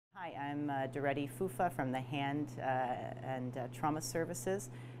Hi, I'm Duretti Fufa from the Hand and Trauma Services,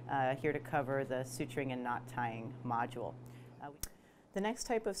 here to cover the suturing and knot tying module. The next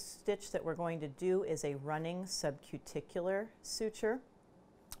type of stitch that we're going to do is a running subcuticular suture.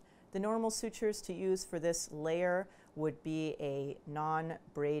 The normal sutures to use for this layer would be a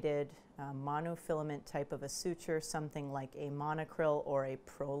non-braided monofilament type of a suture, something like a monocryl or a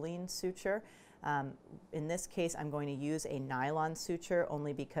proline suture. In this case, I'm going to use a nylon suture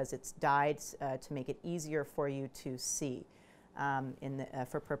only because it's dyed to make it easier for you to see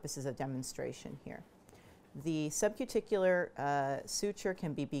for purposes of demonstration here. The subcuticular suture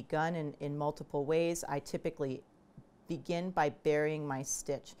can be begun in multiple ways. I typically begin by burying my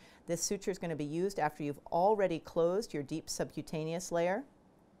stitch. This suture is going to be used after you've already closed your deep subcutaneous layer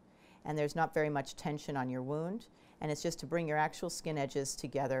and there's not very much tension on your wound, and it's just to bring your actual skin edges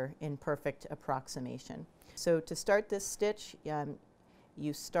together in perfect approximation. So to start this stitch,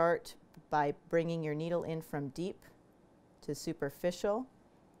 you start by bringing your needle in from deep to superficial,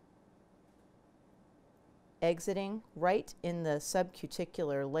 exiting right in the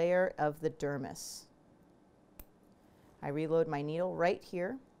subcuticular layer of the dermis. I reload my needle right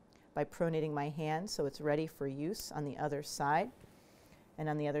here by pronating my hand so it's ready for use on the other side. And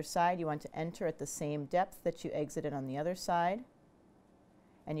on the other side, you want to enter at the same depth that you exited on the other side,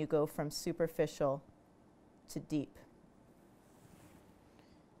 and you go from superficial to deep.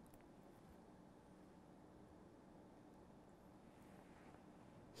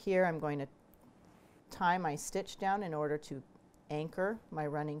 Here I'm going to tie my stitch down in order to anchor my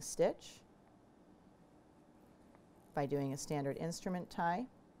running stitch by doing a standard instrument tie.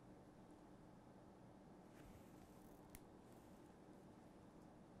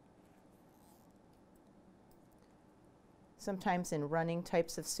 Sometimes in running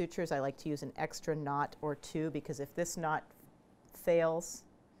types of sutures I like to use an extra knot or two, because if this knot fails,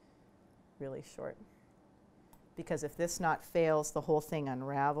 really short, because if this knot fails, the whole thing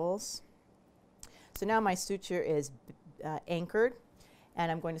unravels. So now my suture is anchored,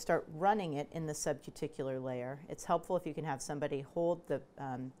 and I'm going to start running it in the subcuticular layer. It's helpful if you can have somebody hold the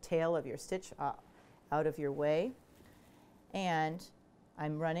tail of your stitch out of your way, and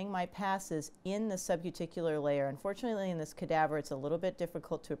I'm running my passes in the subcuticular layer. Unfortunately, in this cadaver, it's a little bit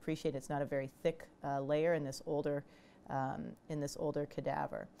difficult to appreciate. It's not a very thick layer in this older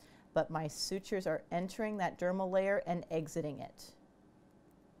cadaver. But my sutures are entering that dermal layer and exiting it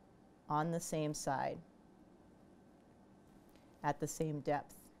on the same side at the same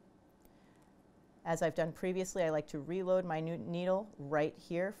depth. As I've done previously, I like to reload my needle right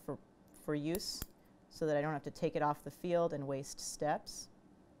here for use, so that I don't have to take it off the field and waste steps.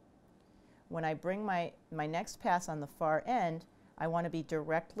 When I bring my next pass on the far end, I want to be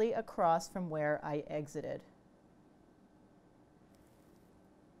directly across from where I exited.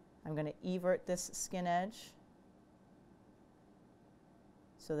 I'm going to evert this skin edge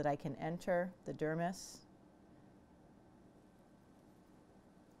so that I can enter the dermis.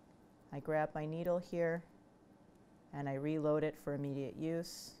 I grab my needle here and I reload it for immediate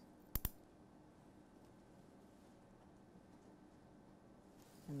use.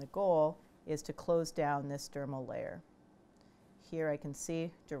 And the goal is to close down this dermal layer. Here I can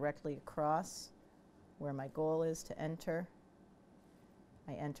see directly across where my goal is to enter.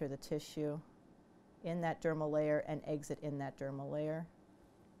 I enter the tissue in that dermal layer and exit in that dermal layer.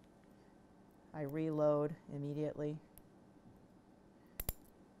 I reload immediately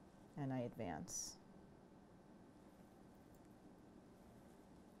and I advance.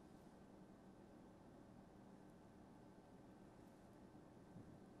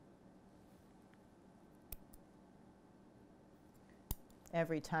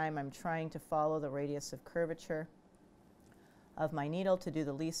 Every time I'm trying to follow the radius of curvature of my needle to do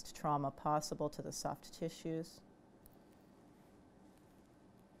the least trauma possible to the soft tissues,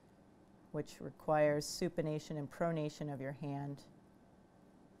 which requires supination and pronation of your hand.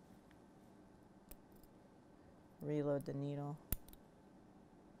 Reload the needle.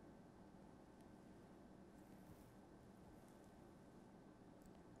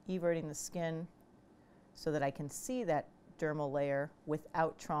 Everting the skin so that I can see that dermal layer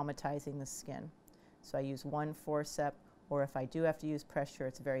without traumatizing the skin. So I use one forceps, or if I do have to use pressure,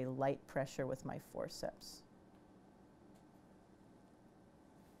 it's very light pressure with my forceps.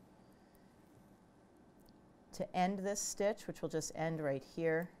 To end this stitch, which will just end right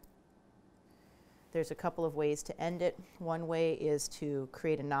here, there's a couple of ways to end it. One way is to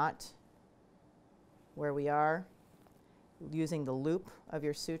create a knot where we are, using the loop of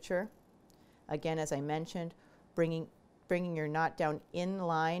your suture. Again, as I mentioned, bringing bringing your knot down in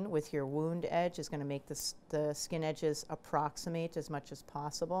line with your wound edge is going to make the skin edges approximate as much as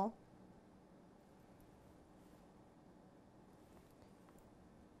possible.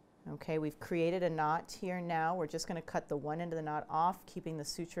 Okay, we've created a knot here now. We're just going to cut the one end of the knot off, keeping the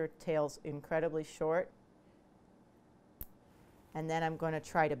suture tails incredibly short. And then I'm going to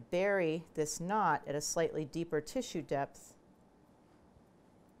try to bury this knot at a slightly deeper tissue depth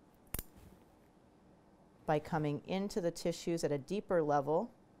by coming into the tissues at a deeper level.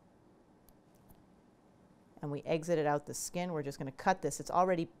 And we exited out the skin. We're just going to cut this. The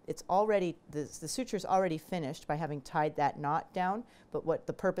suture's already finished by having tied that knot down, but what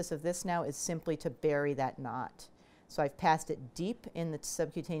the purpose of this now is simply to bury that knot. So I've passed it deep in the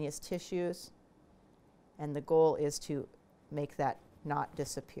subcutaneous tissues, and the goal is to make that knot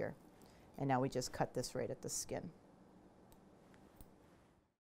disappear. And now we just cut this right at the skin.